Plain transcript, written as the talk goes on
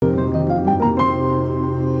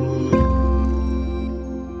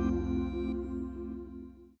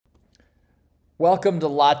Welcome to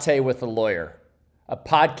Latte with a Lawyer, a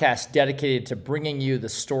podcast dedicated to bringing you the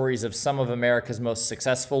stories of some of America's most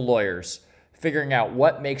successful lawyers, figuring out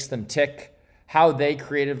what makes them tick, how they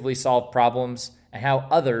creatively solve problems, and how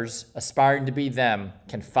others aspiring to be them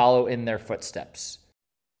can follow in their footsteps.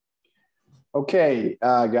 Okay,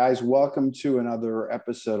 guys, welcome to another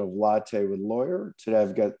episode of Latte with Lawyer. Today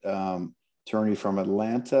I've got attorney from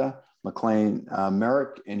Atlanta, McLean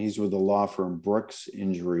Merrick, and he's with the law firm Brooks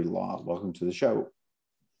Injury Law. Welcome to the show.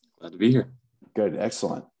 Glad to be here. Good,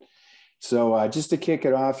 excellent. So just to kick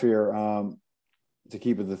it off here, to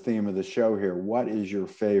keep it the theme of the show here, what is your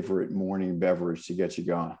favorite morning beverage to get you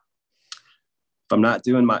going? If I'm not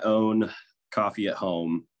doing my own coffee at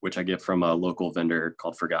home, which I get from a local vendor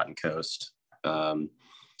called Forgotten Coast, I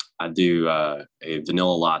do a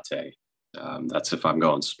vanilla latte. That's if I'm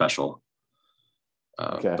going special.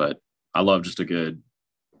 Okay. But I love just a good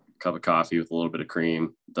cup of coffee with a little bit of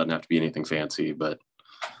cream. Doesn't have to be anything fancy, but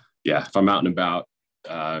yeah, if I'm out and about,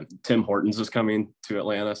 Tim Hortons is coming to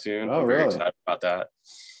Atlanta soon. Oh, I'm very really? excited about that.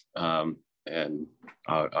 And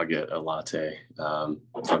I'll get a latte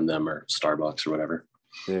from them or Starbucks or whatever.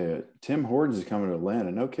 Yeah, Tim Hortons is coming to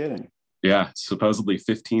Atlanta. No kidding. Yeah, supposedly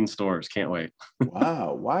 15 stores. Can't wait.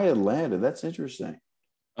 Wow. Why Atlanta? That's interesting.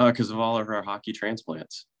 Because of all of our hockey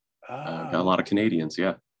transplants. Got a lot of Canadians,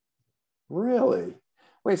 yeah. Really?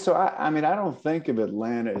 Wait, so I mean, I don't think of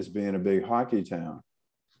Atlanta as being a big hockey town.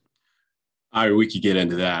 We could get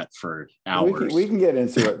into that for hours. We can get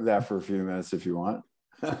into that for a few minutes if you want.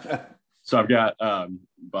 So I've got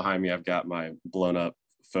behind me, I've got my blown up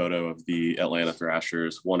photo of the Atlanta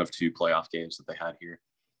Thrashers, one of two playoff games that they had here.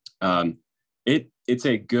 It's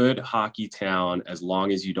a good hockey town as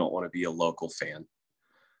long as you don't want to be a local fan.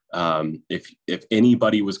 If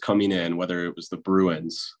anybody was coming in, whether it was the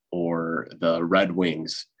Bruins or the Red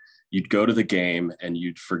Wings, you'd go to the game and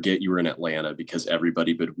you'd forget you were in Atlanta because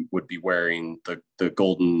everybody would be wearing the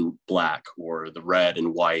golden black or the red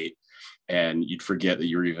and white, and you'd forget that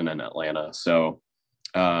you were even in Atlanta. So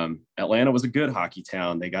Atlanta was a good hockey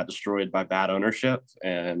town. They got destroyed by bad ownership,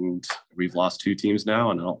 and we've lost two teams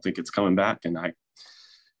now, and I don't think it's coming back, and I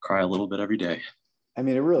cry a little bit every day. I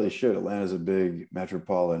mean, it really should. Atlanta's a big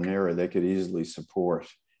metropolitan area. They could easily support,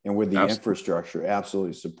 and with the infrastructure,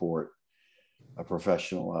 absolutely support a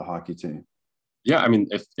professional hockey team. Yeah, I mean,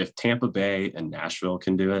 if Tampa Bay and Nashville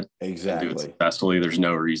can do it, exactly, and do it successfully, there's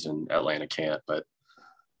no reason Atlanta can't. But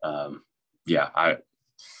that's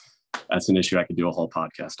an issue I could do a whole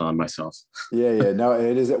podcast on myself. Yeah, no,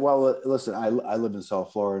 it is. Well, listen, I live in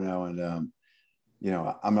South Florida now, and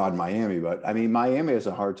I'm not in Miami, but I mean, Miami has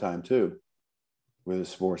a hard time too with the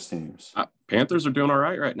sports teams. Panthers are doing all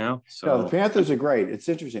right now. So no, the Panthers are great. It's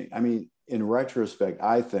interesting. I mean, in retrospect,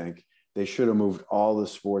 I think they should have moved all the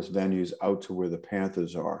sports venues out to where the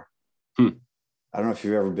Panthers are. I don't know if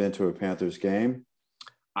you've ever been to a Panthers game.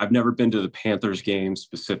 I've never been to the Panthers game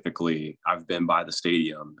specifically. I've been by the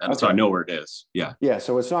stadium, and so I know where it is. Yeah. Yeah.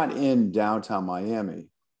 So it's not in downtown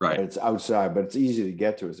Miami. Right. It's outside, but it's easy to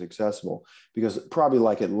get to. It's accessible because probably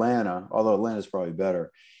like Atlanta, although Atlanta's probably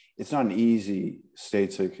better, it's not an easy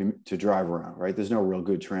state to drive around, right? There's no real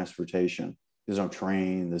good transportation. There's no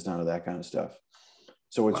train. There's none of that kind of stuff.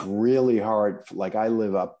 So it's really hard. Like I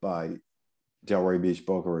live up by Delray Beach,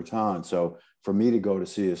 Boca Raton. So for me to go to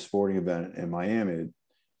see a sporting event in Miami,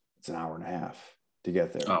 it's an hour and a half to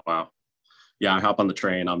get there. Oh, wow. Yeah, I hop on the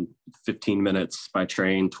train. I'm 15 minutes by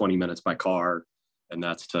train, 20 minutes by car, and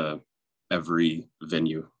that's to every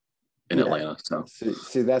venue in Atlanta. So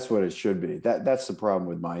see, that's what it should be. That's the problem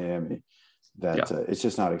with Miami. It's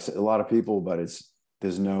just not a lot of people, but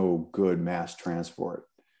there's no good mass transport.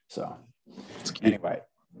 So anyway,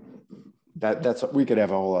 that's we could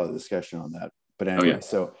have a whole other discussion on that. But anyway,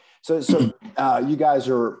 so you guys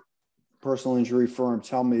are personal injury firm.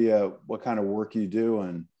 Tell me what kind of work you do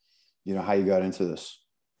and how you got into this.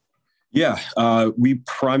 Yeah, we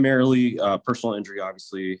primarily personal injury,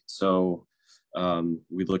 obviously. So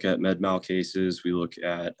we look at med mal cases. We look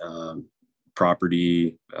at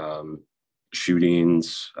property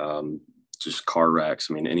shootings, just car wrecks.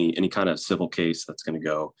 I mean, any kind of civil case that's going to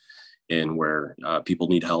go in where people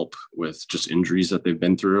need help with just injuries that they've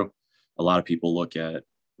been through. A lot of people look at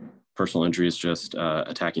personal injury as just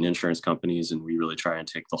attacking insurance companies, and we really try and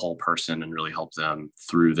take the whole person and really help them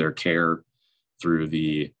through their care, through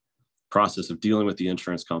the process of dealing with the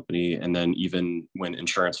insurance company, and then even when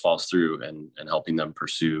insurance falls through and helping them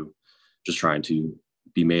pursue just trying to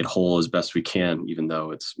be made whole as best we can, even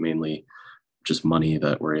though it's mainly just money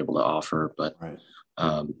that we're able to offer. But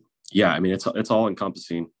I mean, it's all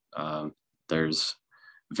encompassing. There's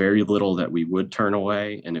very little that we would turn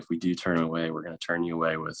away. And if we do turn away, we're going to turn you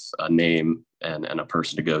away with a name and a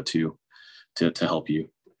person to go to help you.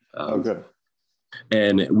 Good.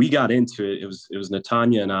 And we got into it. It was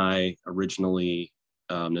Natanya and I originally.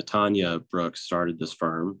 Natanya Brooks started this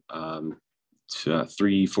firm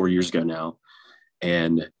 3-4 years ago now,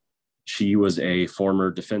 and she was a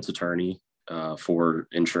former defense attorney for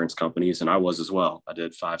insurance companies, and I was as well. I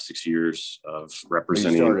did 5-6 years of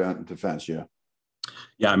representing. You started on defense, yeah.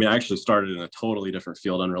 Yeah, I mean, I actually started in a totally different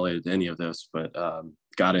field, unrelated to any of this, but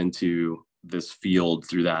got into this field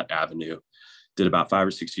through that avenue. Did about 5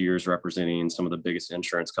 or 6 years representing some of the biggest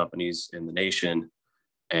insurance companies in the nation,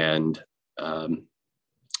 and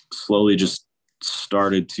slowly just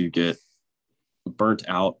started to get burnt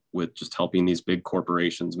out with just helping these big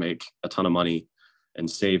corporations make a ton of money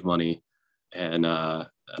and save money. And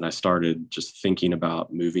I started just thinking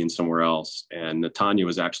about moving somewhere else. And Natanya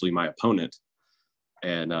was actually my opponent.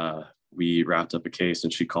 And we wrapped up a case,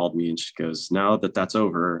 and she called me and she goes, now that that's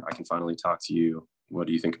over, I can finally talk to you. What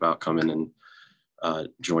do you think about coming and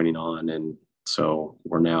joining on? And so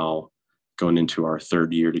we're now going into our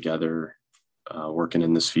 3rd year together, working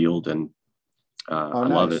in this field, and I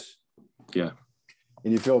love it. Yeah.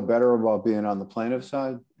 And you feel better about being on the plaintiff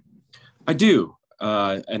side? I do.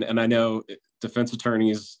 And I know defense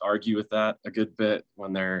attorneys argue with that a good bit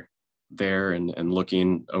when they're there and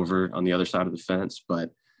looking over on the other side of the fence,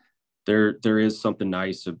 but there is something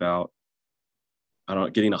nice about,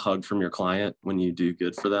 getting a hug from your client when you do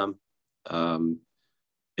good for them.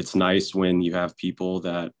 It's nice when you have people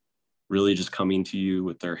that really just coming to you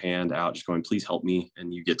with their hand out, just going, please help me.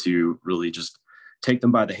 And you get to really just take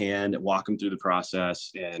them by the hand and walk them through the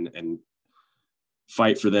process and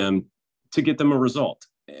fight for them to get them a result.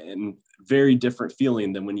 And very different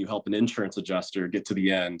feeling than when you help an insurance adjuster get to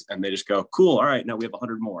the end and they just go, cool, all right, now we have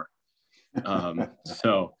 100 more.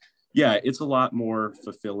 So yeah, it's a lot more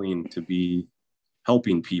fulfilling to be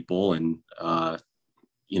helping people. And,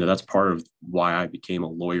 that's part of why I became a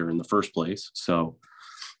lawyer in the first place. So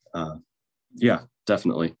yeah,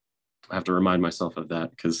 definitely. I have to remind myself of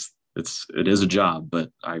that because it is a job, but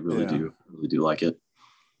I really do like it.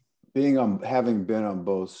 Having been on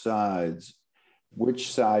both sides,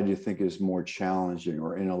 which side do you think is more challenging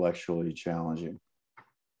or intellectually challenging?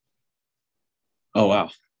 Oh, wow.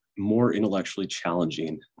 More intellectually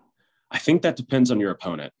challenging. I think that depends on your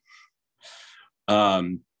opponent.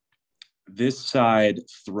 This side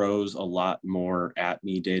throws a lot more at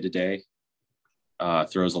me day to day,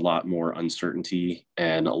 throws a lot more uncertainty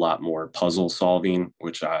and a lot more puzzle solving,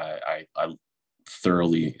 which I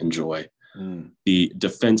thoroughly enjoy. The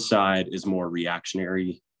defense side is more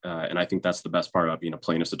reactionary. And I think that's the best part about being a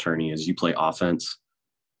plaintiff's attorney is you play offense,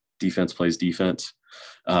 defense plays defense.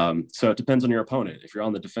 So it depends on your opponent. If you're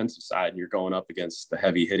on the defensive side and you're going up against the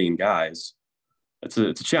heavy hitting guys, it's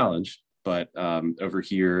a challenge. But over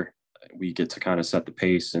here, we get to kind of set the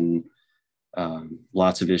pace, and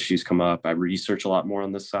lots of issues come up. I research a lot more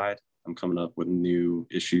on this side. I'm coming up with new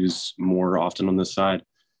issues more often on this side.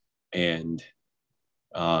 And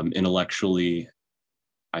intellectually,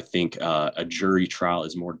 I think a jury trial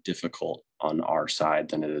is more difficult on our side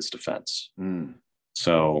than it is defense.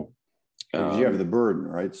 So because you have the burden,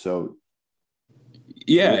 right? So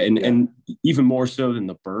yeah, and even more so than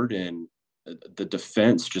the burden, the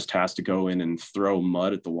defense just has to go in and throw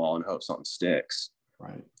mud at the wall and hope something sticks.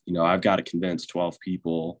 Right. I've got to convince 12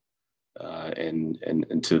 people and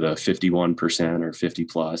to the 51% or 50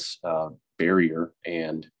 plus barrier,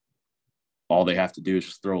 and all they have to do is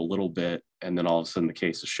just throw a little bit, and then all of a sudden the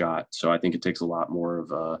case is shot. So I think it takes a lot more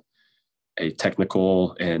of a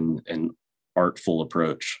technical and artful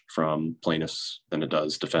approach from plaintiffs than it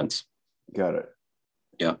does defense. Got it.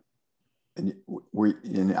 Yeah. And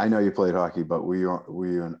I know you played hockey, but were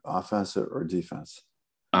you an offensive or defense?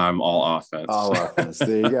 I'm all offense. All offense.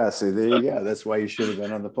 There you go. See, there you go. That's why you should have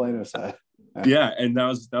been on the plaintiff side. Yeah, and that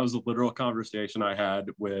was a literal conversation I had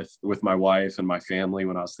with my wife and my family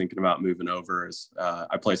when I was thinking about moving over. Is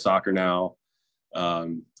I play soccer now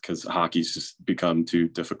because hockey's just become too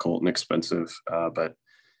difficult and expensive. But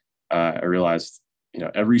I realized,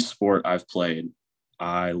 every sport I've played,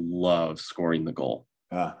 I love scoring the goal.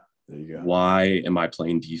 There you go. Why am I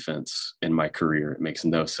playing defense in my career? It makes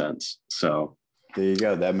no sense. So there you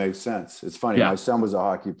go. That makes sense. It's funny. Yeah. My son was a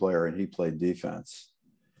hockey player and he played defense.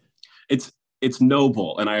 It's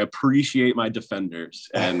noble, and I appreciate my defenders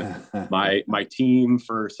and my team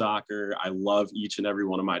for soccer. I love each and every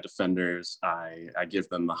one of my defenders. I give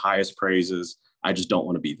them the highest praises. I just don't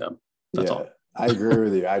want to beat them. That's all. I agree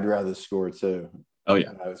with you. I'd rather score too. Oh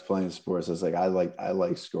yeah. When I was playing sports, I was like, I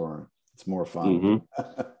like scoring. It's more fun.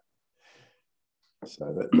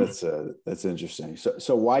 So that's interesting.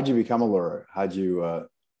 So why'd you become a lawyer? How'd you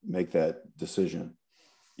make that decision?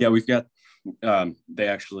 Yeah, we've got, they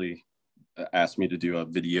actually asked me to do a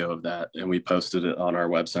video of that, and we posted it on our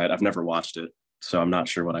website. I've never watched it, so I'm not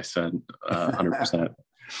sure what I said 100%.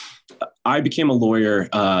 I became a lawyer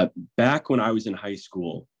back when I was in high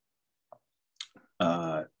school.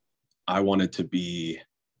 I wanted to be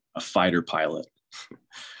a fighter pilot.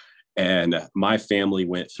 And my family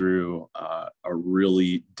went through a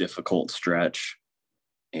really difficult stretch,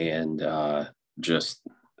 and just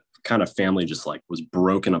kind of family just like was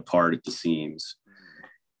broken apart at the seams.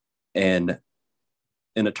 And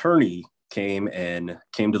an attorney came to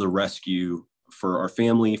the rescue for our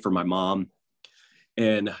family, for my mom.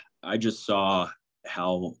 And I just saw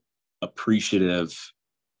how appreciative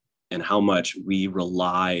and how much we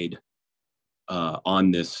relied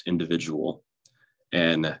on this individual.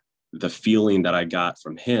 And the feeling that I got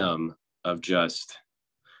from him of just,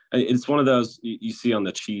 it's one of those you see on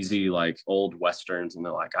the cheesy, like old Westerns, and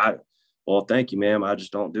they're like, well, thank you, ma'am. I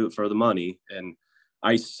just don't do it for the money. And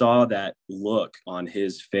I saw that look on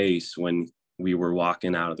his face when we were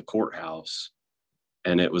walking out of the courthouse.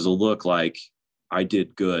 And it was a look like I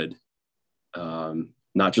did good.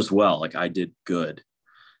 Not just well, like I did good.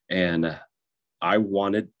 And I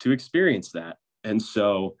wanted to experience that. And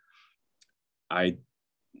so I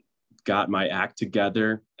got my act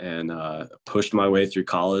together and pushed my way through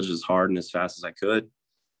college as hard and as fast as I could.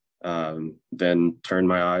 Then turned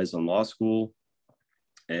my eyes on law school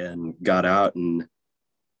and got out, and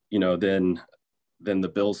then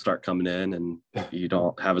the bills start coming in, and you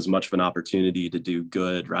don't have as much of an opportunity to do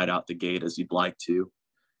good right out the gate as you'd like to.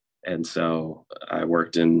 And so I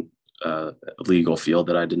worked in a legal field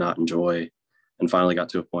that I did not enjoy, and finally got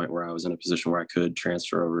to a point where I was in a position where I could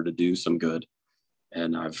transfer over to do some good.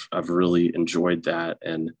 And I've really enjoyed that.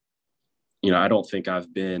 And, I don't think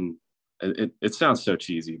I've been, it sounds so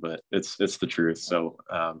cheesy, but it's the truth. So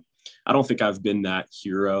I don't think I've been that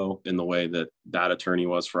hero in the way that attorney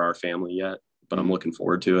was for our family yet, but I'm looking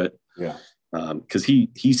forward to it. Yeah. Cause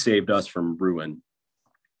he saved us from ruin.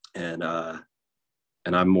 And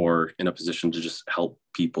I'm more in a position to just help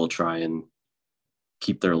people try and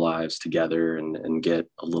keep their lives together and get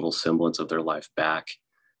a little semblance of their life back,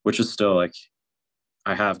 which is still like,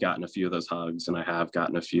 I have gotten a few of those hugs, and I have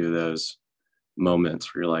gotten a few of those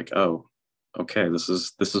moments where you're like, oh, okay, this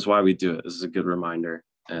is why we do it. This is a good reminder.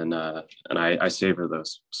 And I savor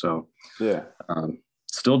those. So yeah,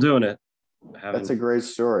 still doing it. That's a great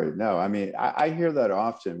story. No, I mean, I hear that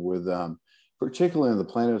often with, particularly on the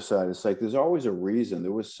plaintiff side. It's like, there's always a reason.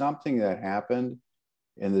 There was something that happened,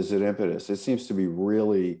 and there's an impetus. That seems to be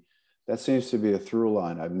a through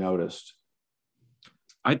line I've noticed.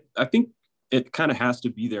 I think it kind of has to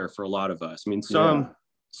be there for a lot of us. I mean,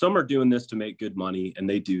 some are doing this to make good money, and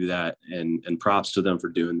they do that, and props to them for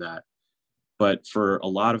doing that. But for a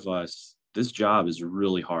lot of us, this job is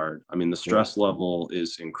really hard. I mean, the stress level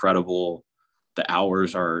is incredible. The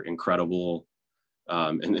hours are incredible.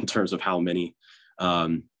 And in terms of how many,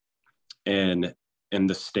 and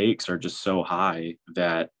the stakes are just so high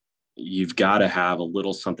that you've got to have a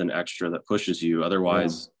little something extra that pushes you.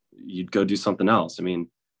 Otherwise you'd go do something else. I mean,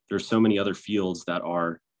 there's so many other fields that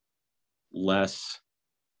are less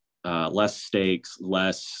stakes,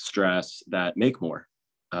 less stress, that make more.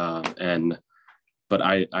 But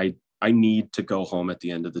I need to go home at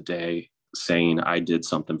the end of the day saying I did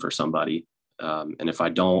something for somebody. And if I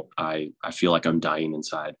don't, I feel like I'm dying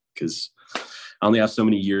inside, because I only have so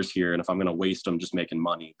many years here. And if I'm going to waste them just making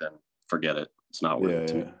money, then forget it. It's not worth it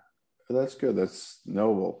to me. That's good. That's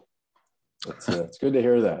noble. It's good to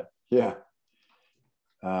hear that. Yeah.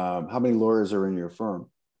 How many lawyers are in your firm?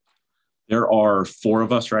 There are 4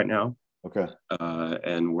 of us right now. Okay.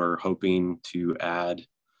 And we're hoping to add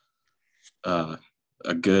a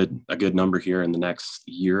good number here in the next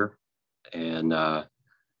year. And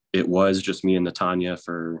it was just me and Natanya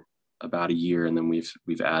for about a year, and then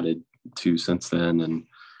we've added 2 since then. And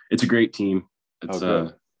it's a great team. It's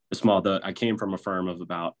a small. I came from a firm of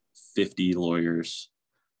about 50 lawyers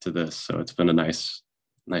to this, so it's been a nice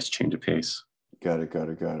change of pace. Got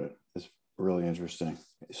it. It's really interesting.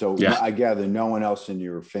 So I gather no one else in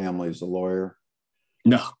your family is a lawyer?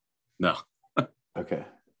 No. Okay.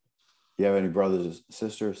 You have any brothers and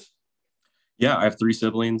sisters? Yeah, I have 3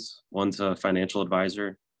 siblings. One's a financial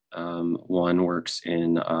advisor. One works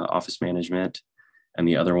in office management, and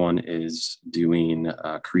the other one is doing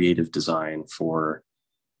creative design for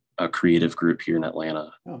a creative group here in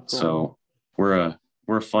Atlanta. Oh, cool. So we're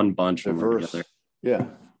a fun bunch. Diverse. When we're together.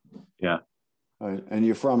 Yeah. And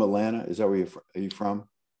you're from Atlanta? Is that where are you from?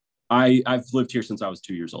 I've lived here since I was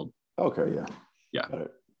 2 years old. Okay, yeah. Yeah.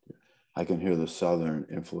 I can hear the Southern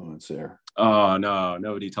influence there. Oh, no,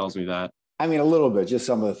 nobody tells me that. I mean, a little bit, just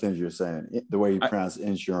some of the things you're saying, the way you pronounce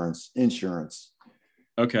insurance.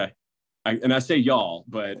 Okay. I say y'all,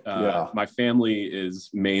 but Yeah. my family is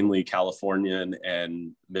mainly Californian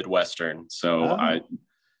and Midwestern. So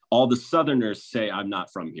all the Southerners say I'm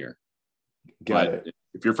not from here. Got it.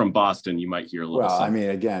 If you're from Boston, you might hear a little. Well, Southern. I mean,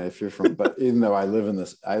 again, if you're from, but even though I live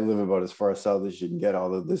about as far south as you can get,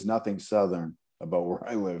 although there's nothing Southern about where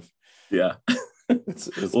I live. Yeah. It's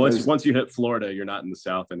once you hit Florida, you're not in the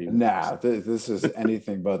South anymore. Nah, this is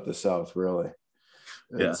anything but the South, really.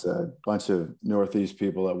 It's a bunch of Northeast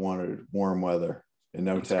people that wanted warm weather and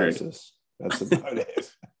no taxes. That's about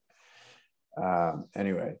it.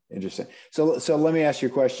 Anyway, interesting. So let me ask you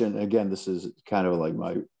a question. Again, this is kind of like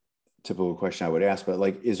my typical question I would ask, but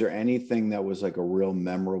like, is there anything that was like a real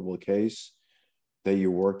memorable case that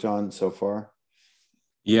you worked on so far?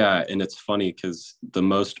 Yeah, and it's funny because the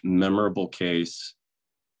most memorable case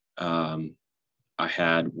I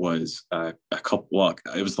had was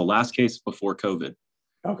it was the last case before COVID.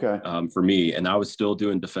 Okay. For me, and I was still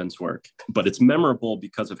doing defense work, but it's memorable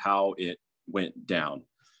because of how it went down.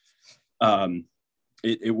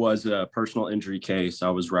 It was a personal injury case. I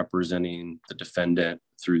was representing the defendant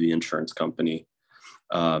through the insurance company.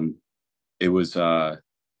 It was the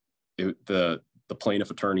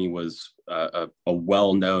plaintiff attorney was a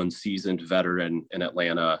well-known, seasoned veteran in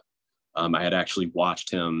Atlanta. I had actually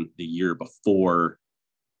watched him the year before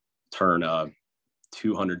turn a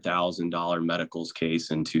 $200,000 medicals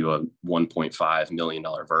case into a $1.5 million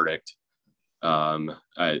verdict.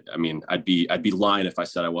 I mean, I'd be lying if I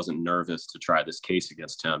said I wasn't nervous to try this case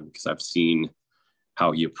against him, because I've seen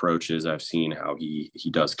how he approaches. I've seen how he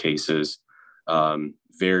does cases.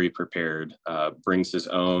 Very prepared, brings his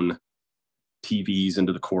own TVs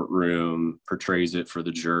into the courtroom, portrays it for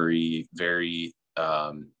the jury, very,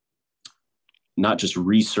 not just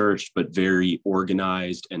researched, but very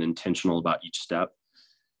organized and intentional about each step.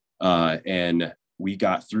 And we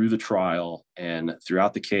got through the trial, and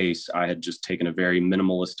throughout the case, I had just taken a very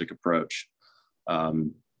minimalistic approach.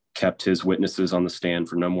 Kept his witnesses on the stand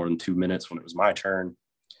for no more than 2 minutes when it was my turn.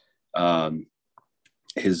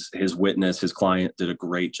 His witness, his client, did a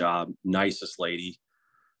great job. Nicest lady.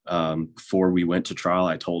 Before we went to trial,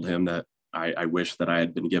 I told him that I wish that I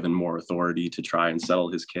had been given more authority to try and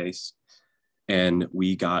settle his case. And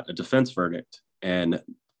we got a defense verdict. And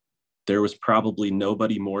there was probably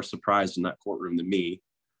nobody more surprised in that courtroom than me.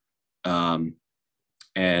 And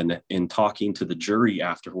in talking to the jury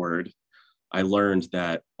afterward, I learned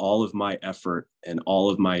that all of my effort and all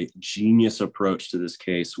of my genius approach to this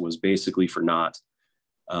case was basically for naught.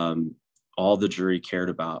 All the jury cared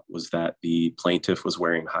about was that the plaintiff was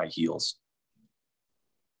wearing high heels.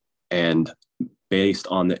 And based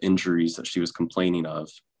on the injuries that she was complaining of,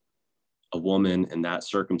 a woman in that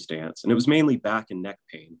circumstance, and it was mainly back and neck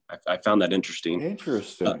pain. I found that interesting.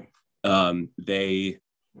 Interesting. They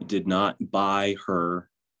did not buy her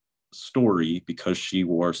story because she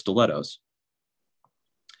wore stilettos.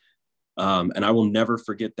 And I will never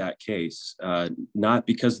forget that case, not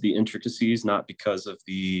because of the intricacies, not because of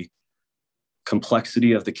the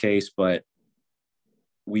complexity of the case, but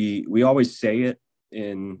we always say it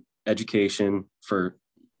in education, for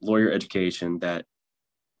lawyer education, that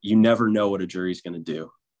you never know what a jury's going to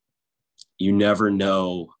do. You never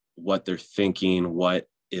know what they're thinking, what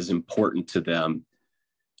is important to them.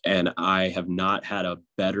 And I have not had a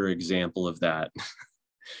better example of that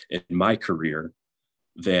in my career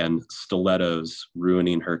than stilettos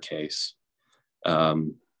ruining her case. I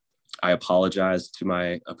apologized to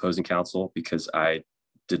my opposing counsel because I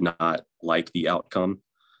did not like the outcome.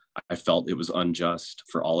 I felt it was unjust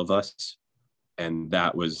for all of us. And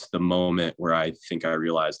that was the moment where I think I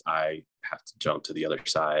realized I have to jump to the other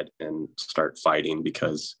side and start fighting,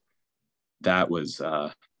 because that was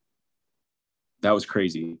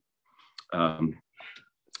crazy. So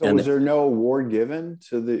was there no award given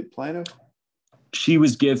to the plaintiff? She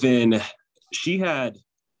was given a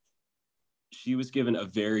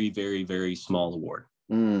very, very, very small award.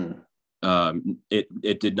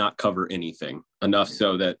 It did not cover anything, enough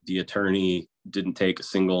so that the attorney didn't take a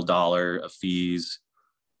single dollar of fees.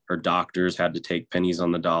 Her doctors had to take pennies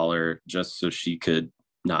on the dollar just so she could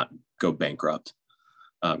not go bankrupt,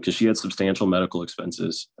 because she had substantial medical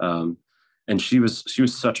expenses. And she was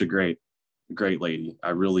such a great lady. I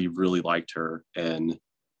really, really liked her, and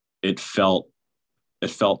it felt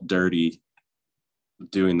dirty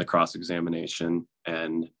doing the cross-examination.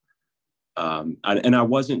 And I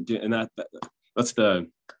wasn't doing that. That's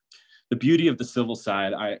the the beauty of the civil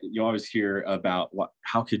side, you always hear about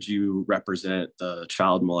how could you represent the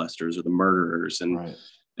child molesters or the murderers, and Right.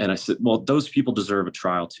 and I said, well, those people deserve a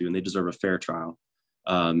trial too, and they deserve a fair trial.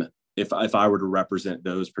 If I were to represent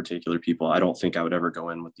those particular people, I don't think I would ever go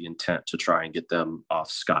in with the intent to try and get them off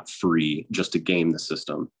scot-free just to game the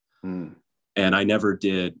system. Mm. And I never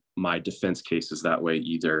did my defense cases that way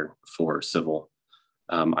either for civil.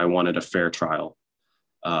 I wanted a fair trial.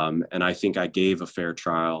 And I think I gave a fair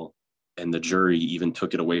trial, and the jury even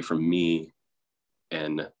took it away from me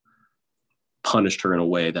and punished her in a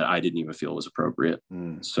way that I didn't even feel was appropriate.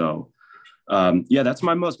 Mm. So, yeah, that's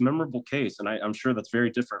my most memorable case. And I'm sure that's very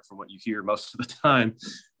different from what you hear most of the time.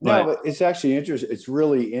 But it's actually interesting. It's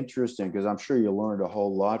really interesting because I'm sure you learned a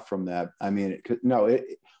whole lot from that. I mean,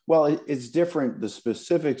 it's different, the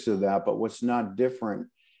specifics of that, but what's not different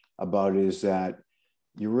about it is that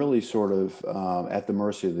you're really sort of at the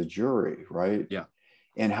mercy of the jury, right? Yeah.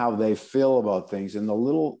 And how they feel about things and the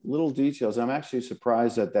little details. I'm actually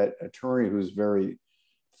surprised that attorney who's very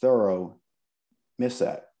thorough missed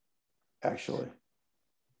that, actually.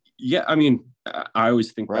 Yeah, I mean, I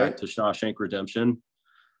always think Right? back to Shawshank Redemption,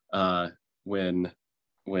 when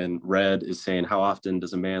Red is saying, "How often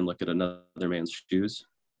does a man look at another man's shoes?"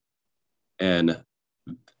 And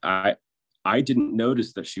I didn't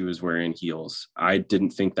notice that she was wearing heels. I didn't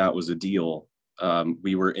think that was a deal.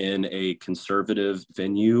 We were in a conservative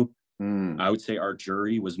venue. I would say our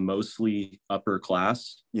jury was mostly upper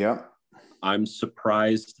class. Yeah. I'm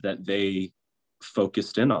surprised that they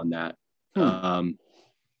focused in on that.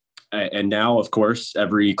 And now, of course,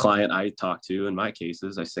 every client I talk to in my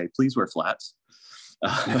cases, I say, please wear flats.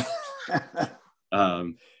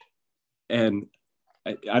 And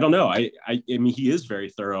I don't know. I mean, he is very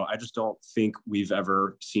thorough. I just don't think we've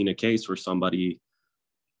ever seen a case where somebody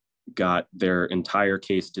got their entire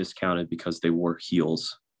case discounted because they wore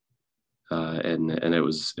heels. And it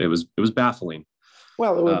was baffling.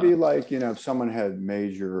 Well, it would be like, if someone had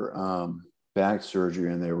major back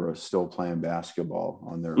surgery and they were still playing basketball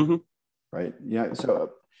on their, right? Yeah.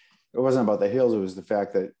 So it wasn't about the heels. It was the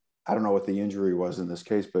fact that, I don't know what the injury was in this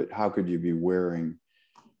case, but how could you be wearing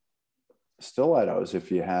stilettos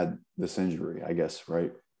if you had this injury, I guess,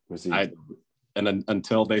 right?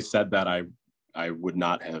 Until they said that, I would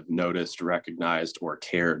not have noticed, recognized, or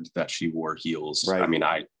cared that she wore heels. Right. I mean,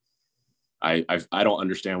 I don't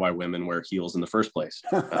understand why women wear heels in the first place.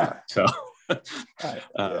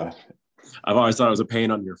 I've always thought it was a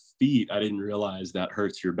pain on your feet. I didn't realize that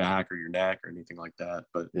hurts your back or your neck or anything like that.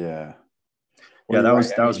 But yeah, that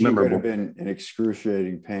was memorable. Could have been an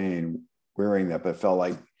excruciating pain wearing that, but felt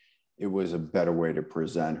like it was a better way to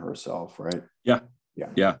present herself, right? Yeah.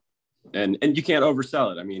 And you can't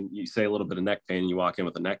oversell it. I mean, you say a little bit of neck pain and you walk in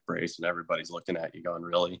with a neck brace and everybody's looking at you going,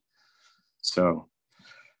 really? So,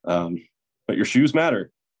 but your shoes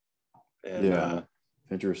matter. And,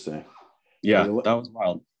 interesting. Yeah, that was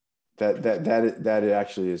wild. That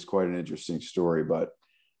actually is quite an interesting story. But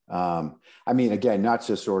I mean, again, not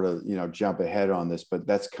to sort of, jump ahead on this, but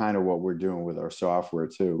that's kind of what we're doing with our software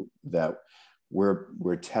too, that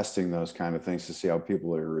we're testing those kind of things to see how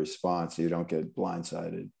people are respond, so you don't get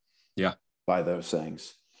blindsided by those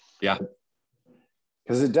things. Yeah.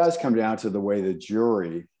 Because it does come down to the way the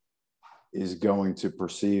jury is going to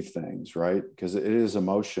perceive things, right? Because it is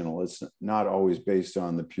emotional. It's not always based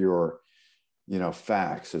on the pure,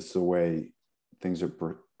 facts. It's the way things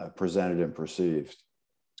are presented and perceived.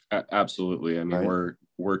 Absolutely. I mean, right?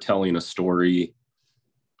 we're telling a story.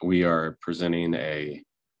 We are presenting a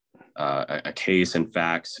case and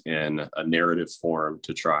facts in a narrative form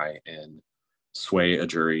to try and sway a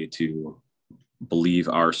jury to believe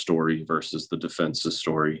our story versus the defense's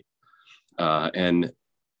story. And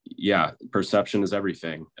yeah, perception is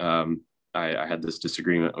everything. I had this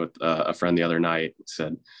disagreement with a friend the other night.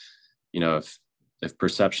 Said, if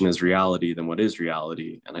perception is reality, then what is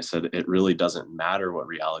reality? And I said, it really doesn't matter what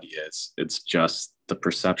reality is. It's just the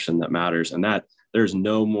perception that matters. And that there's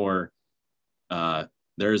no more, there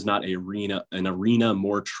is not an arena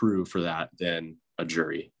more true for that than a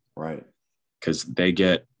jury. Right. Because they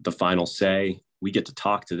get the final say. We get to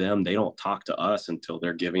talk to them. They don't talk to us until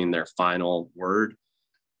they're giving their final word.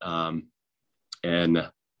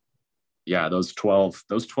 And yeah, those 12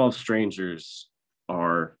 strangers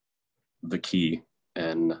are the key.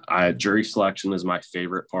 And jury selection is my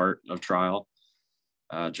favorite part of trial.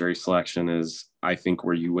 Jury selection is, I think,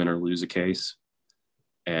 where you win or lose a case.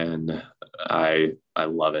 And I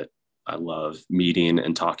love it. I love meeting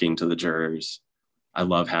and talking to the jurors. I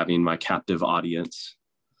love having my captive audience.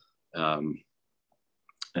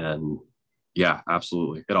 And yeah,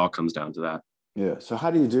 absolutely. It all comes down to that. Yeah. So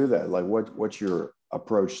how do you do that? Like what's your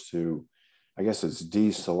approach to, I guess it's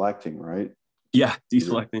deselecting, right? Yeah,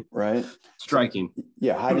 deselecting, right? striking.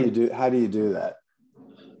 Yeah. How do you do that?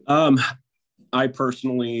 I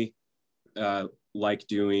personally like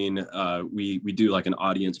doing, we do like an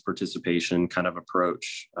audience participation kind of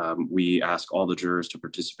approach. We ask all the jurors to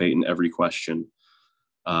participate in every question.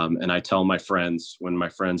 And I tell my friends, when my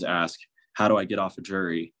friends ask, how do I get off a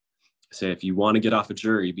jury? I say, if you want to get off a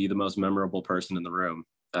jury, be the most memorable person in the room,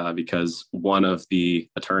 because one of the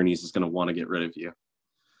attorneys is going to want to get rid of you.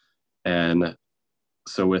 And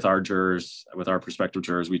so with our jurors, with our prospective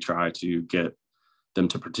jurors, we try to get them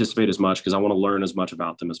to participate as much, because I want to learn as much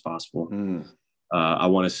about them as possible. I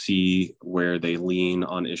want to see where they lean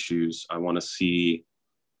on issues. I want to see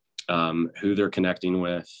who they're connecting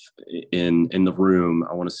with in the room.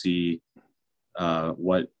 I want to see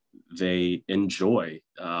what they enjoy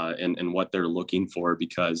and what they're looking for,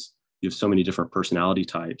 because you have so many different personality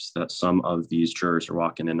types that some of these jurors are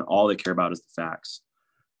walking in. All they care about is the facts.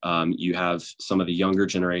 You have some of the younger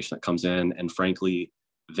generation that comes in, and frankly,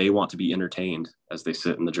 they want to be entertained as they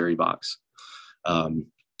sit in the jury box.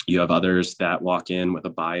 You have others that walk in with a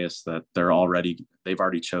bias that they've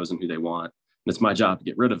already chosen who they want. And it's my job to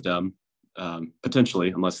get rid of them, potentially,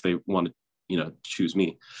 unless they want to, choose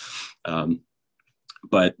me.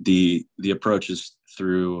 But the approach is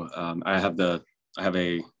through, I have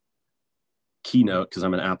a keynote, because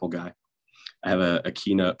I'm an Apple guy. I have a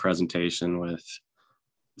keynote presentation with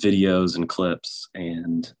videos and clips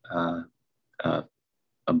and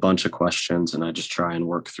a bunch of questions, and I just try and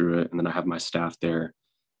work through it. And then I have my staff there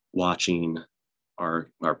watching our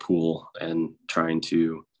pool and trying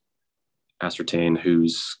to ascertain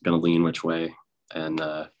who's going to lean which way. And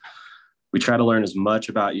we try to learn as much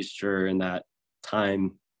about each juror in that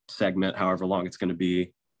time segment, however long it's going to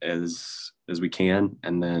be, as we can.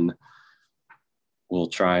 And then we'll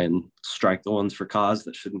try and strike the ones for cause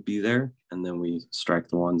that shouldn't be there. And then we strike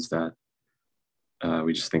the ones that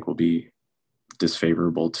we just think will be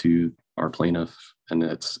disfavorable to our plaintiff. And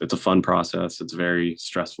it's a fun process. It's very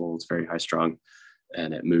stressful. It's very high strung,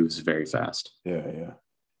 and it moves very fast. Yeah.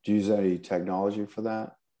 Do you use any technology for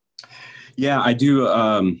that? Yeah, I do.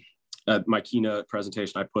 My keynote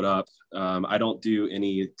presentation I put up, I don't do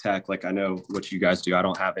any tech. Like, I know what you guys do. I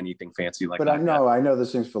don't have anything fancy like that. But I know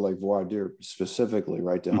this thing's for like voir dire specifically,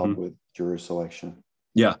 right? To help with jury selection.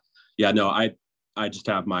 Yeah. No, I just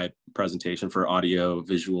have my presentation for audio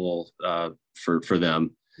visual for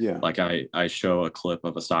them. Yeah. Like I show a clip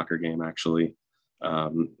of a soccer game actually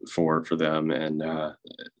for them, and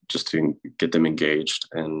just to get them engaged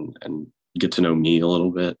and get to know me a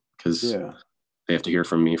little bit, because they have to hear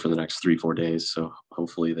from me for the next 3-4 days. So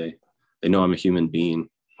hopefully they know I'm a human being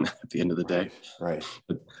at the end of the day. Right.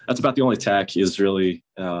 But that's about the only tech, is really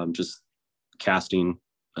just casting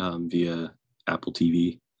via Apple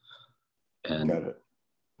TV. And got it.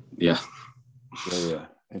 Yeah.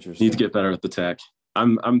 Interesting. Need to get better at the tech.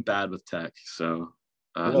 I'm bad with tech, so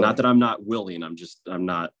really? Not that I'm not willing. I'm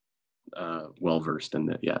not well versed in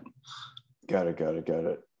it yet. Got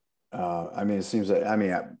it. I mean, it seems like,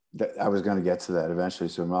 I was going to get to that eventually,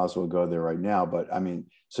 so I might as well go there right now. But I mean,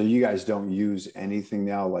 so you guys don't use anything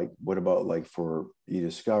now? Like, what about like for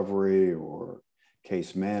e-discovery or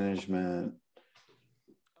case management?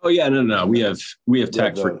 Oh yeah, no. We have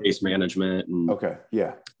tech for case management. And, okay.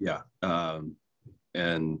 Yeah.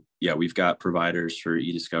 And yeah, we've got providers for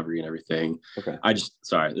e-discovery and everything. Okay.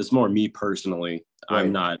 Sorry, this is more me personally.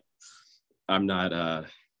 Right. I'm not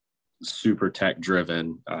super tech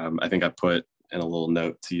driven. I think I put in a little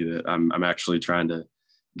note to you that I'm actually trying to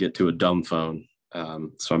get to a dumb phone.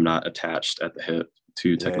 So I'm not attached at the hip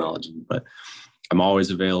to technology, but I'm always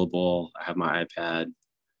available. I have my iPad.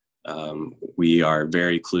 We are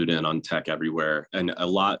very clued in on tech everywhere, and a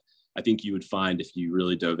lot. I think you would find, if you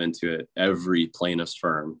really dove into it, every plaintiff's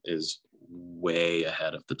firm is way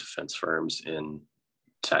ahead of the defense firms in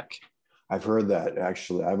tech. I've heard that,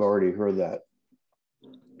 actually. I've already heard that.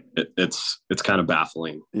 It's kind of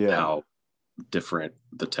baffling how different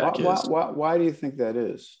the tech is. Why do you think that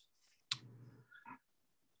is?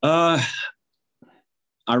 I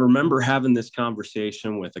remember having this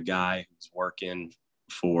conversation with a guy who's working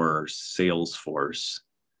for Salesforce,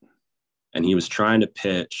 and he was trying to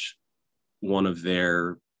pitch one of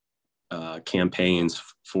their campaigns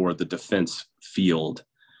for the defense field.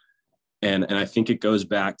 And I think it goes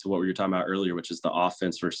back to what we were talking about earlier, which is the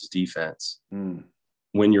offense versus defense.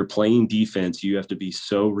 When you're playing defense, you have to be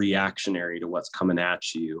so reactionary to what's coming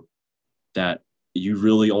at you that you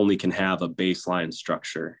really only can have a baseline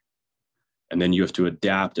structure. And then you have to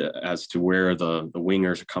adapt as to where the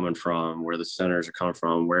wingers are coming from, where the centers are coming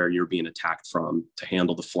from, where you're being attacked from, to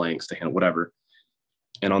handle the flanks, to handle whatever.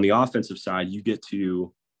 And on the offensive side, you get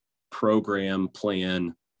to program,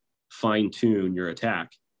 plan, fine tune your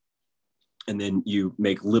attack. And then you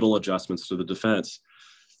make little adjustments to the defense.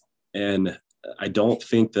 And I don't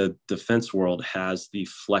think the defense world has the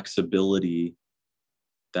flexibility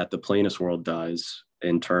that the plaintiffs world does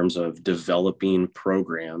in terms of developing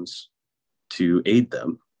programs to aid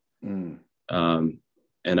them.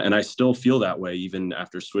 And I still feel that way even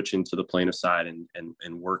after switching to the plaintiff side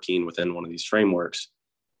and working within one of these frameworks.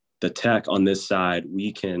 The tech on this side,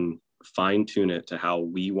 we can fine tune it to how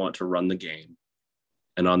we want to run the game.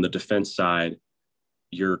 And on the defense side,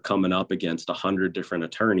 you're coming up against 100 different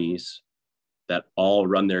attorneys that all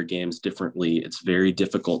run their games differently. It's very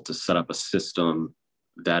difficult to set up a system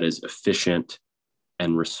that is efficient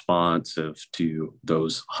and responsive to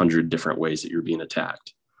those 100 different ways that you're being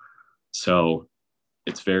attacked. So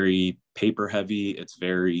it's very paper heavy. It's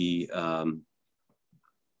very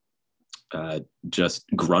just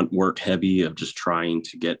grunt work heavy of just trying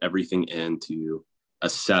to get everything in to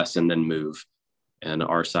assess and then move. And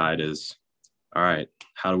our side is, all right,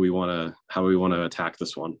 how do we want to attack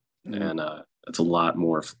this one? And it's a lot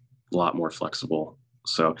more flexible.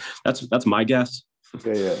 So that's my guess.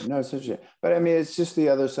 Yeah. No, it's interesting. But I mean, it's just the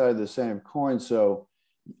other side of the same coin. So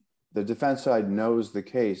the defense side knows the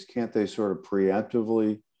case. Can't they sort of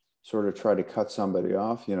preemptively sort of try to cut somebody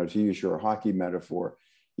off? You know, to use your hockey metaphor,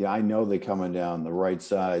 yeah, I know they're coming down the right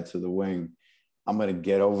side to the wing. I'm going to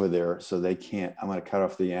get over there so they can't. I'm going to cut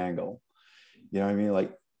off the angle. You know what I mean?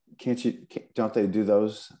 Like, don't they do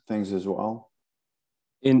those things as well?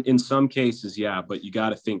 In some cases, yeah, but you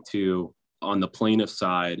got to think too, on the plaintiff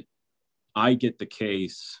side, I get the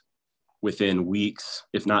case within weeks,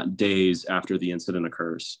 if not days, after the incident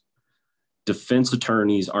occurs. Defense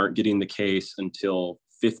attorneys aren't getting the case until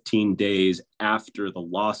 15 days after the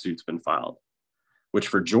lawsuit's been filed, which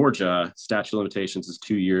for Georgia, statute of limitations is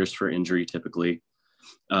 2 years for injury typically.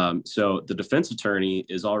 So the defense attorney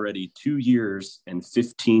is already 2 years and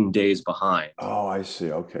 15 days behind. Oh, I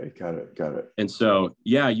see. Okay. Got it. And so,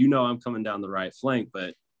 yeah, I'm coming down the right flank,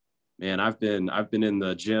 but man, I've been in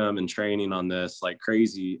the gym and training on this like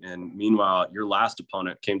crazy. And meanwhile, your last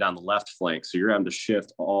opponent came down the left flank. So you're having to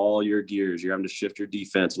shift all your gears. You're having to shift your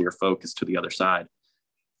defense and your focus to the other side.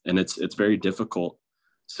 And it's very difficult.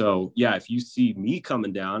 So yeah, if you see me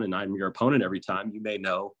coming down and I'm your opponent every time, you may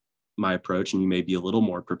know my approach and you may be a little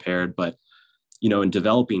more prepared. But, in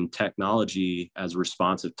developing technology as a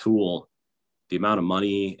responsive tool, the amount of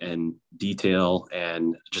money and detail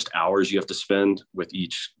and just hours you have to spend with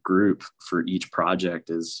each group for each project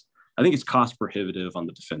I think it's cost prohibitive on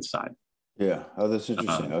the defense side. Yeah. Oh, that's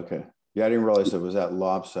interesting. Okay. Yeah. I didn't realize it was that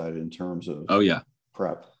lopsided in terms of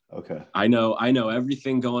prep. Okay. I know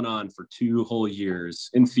everything going on for 2 whole years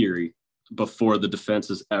in theory before the defense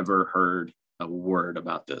has ever heard a word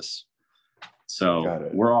about this. So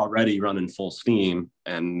we're already running full steam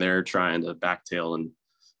and they're trying to backtail and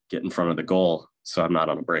get in front of the goal. So I'm not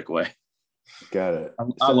on a breakaway. Got it.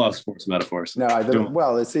 I love sports metaphors. No, I don't.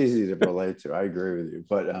 Well, it's easy to relate to. I agree with you.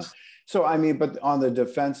 But so, I mean, but on the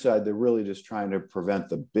defense side, they're really just trying to prevent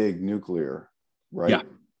the big nuclear, right?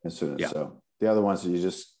 Incidents. Yeah. So the other ones, you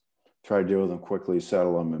just try to deal with them quickly,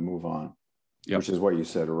 settle them and move on, which is what you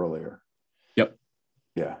said earlier. Yep.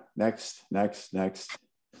 Yeah. Next.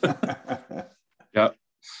 Yep.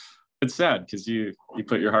 It's sad because you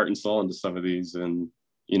put your heart and soul into some of these and,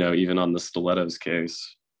 even on the Stilettos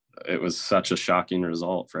case, it was such a shocking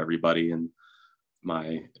result for everybody. And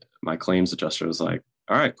my claims adjuster was like,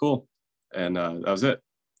 all right, cool. And that was it.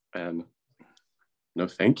 And no,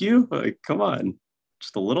 thank you. Like, come on,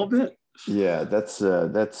 just a little bit. Yeah,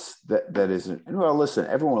 that isn't. Well, listen,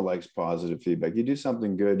 everyone likes positive feedback. You do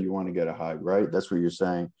something good, you want to get a hug, right? That's what you're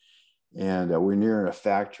saying. And when you're in a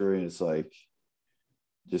factory and it's like,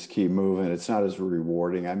 just keep moving. It's not as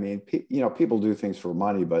rewarding. I mean, people do things for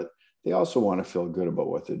money, but they also want to feel good about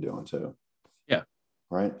what they're doing too. Yeah.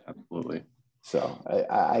 Right. Absolutely. So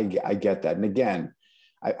I get that. And again,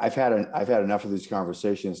 I've had enough of these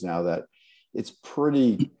conversations now that it's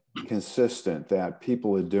pretty consistent that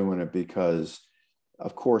people are doing it because,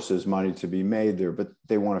 of course, there's money to be made there, but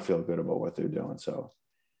they want to feel good about what they're doing. So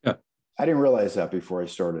yeah, I didn't realize that before I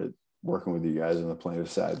started working with you guys on the plaintiff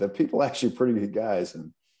side, that people are actually pretty good guys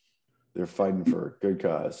and they're fighting for a good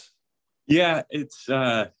cause. Yeah, it's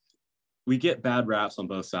we get bad raps on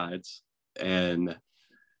both sides, and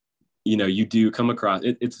you do come across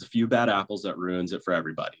it's a few bad apples that ruins it for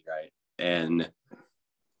everybody, right? And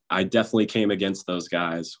I definitely came against those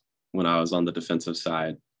guys when I was on the defensive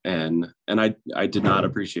side, and I did not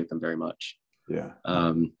appreciate them very much. Yeah.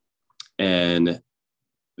 And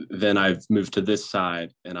then I've moved to this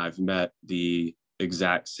side and I've met the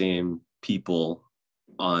exact same people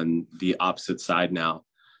on the opposite side now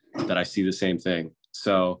that I see the same thing.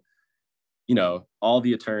 So, you know, all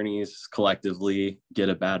the attorneys collectively get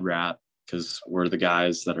a bad rap because we're the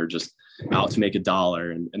guys that are just out to make a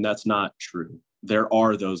dollar. And that's not true. There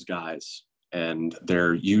are those guys, and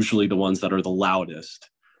they're usually the ones that are the loudest.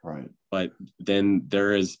 Right. But then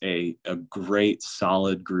there is a great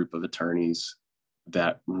solid group of attorneys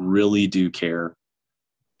that really do care.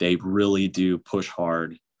 They really do push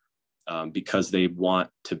hard because they want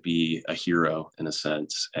to be a hero in a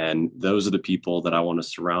sense. And those are the people that I want to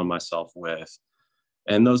surround myself with.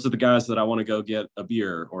 And those are the guys that I want to go get a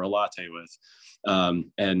beer or a latte with,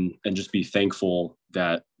 and just be thankful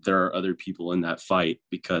that there are other people in that fight.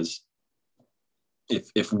 Because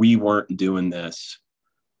if we weren't doing this,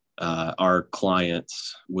 our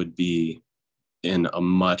clients would be in a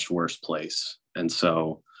much worse place. And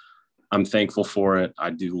so I'm thankful for it. I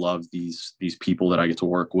do love these people that I get to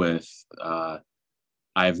work with.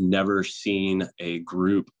 I've never seen a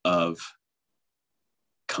group of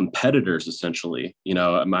competitors, essentially. You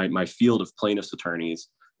know, my field of plaintiffs attorneys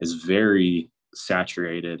is very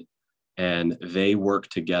saturated, and they work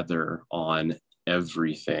together on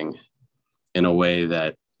everything in a way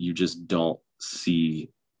that you just don't see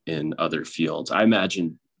in other fields. I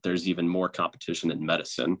imagine there's even more competition in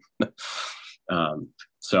medicine.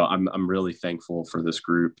 So I'm really thankful for this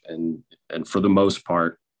group, and for the most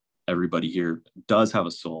part, everybody here does have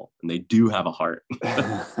a soul and they do have a heart.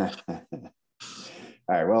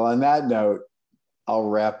 All right. Well, on that note, I'll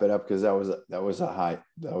wrap it up because that was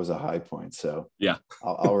a high point. So yeah,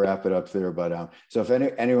 I'll wrap it up there. But so if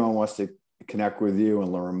anyone wants to connect with you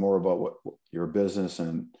and learn more about what your business,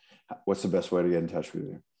 and what's the best way to get in touch with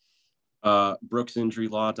you?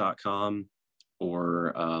 brooksinjurylaw.com,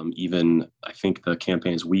 or even I think the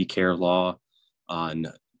campaign is We Care Law on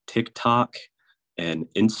TikTok and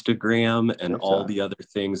Instagram and all the other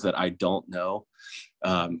things that I don't know.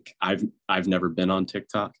 I've never been on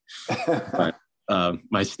TikTok, but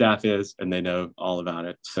my staff is, and they know all about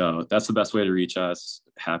it. So that's the best way to reach us.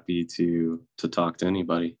 Happy to talk to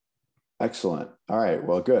anybody. Excellent. All right.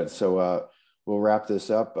 Well, good. So we'll wrap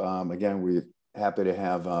this up. Again, we're happy to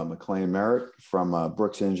have McLean Merritt from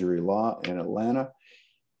Brooks Injury Law in Atlanta.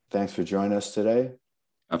 Thanks for joining us today.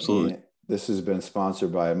 Absolutely. And this has been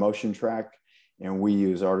sponsored by EmotionTrack, and we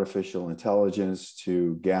use artificial intelligence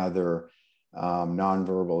to gather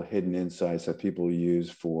nonverbal hidden insights that people use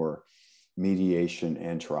for mediation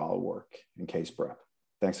and trial work and case prep.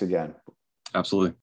 Thanks again. Absolutely.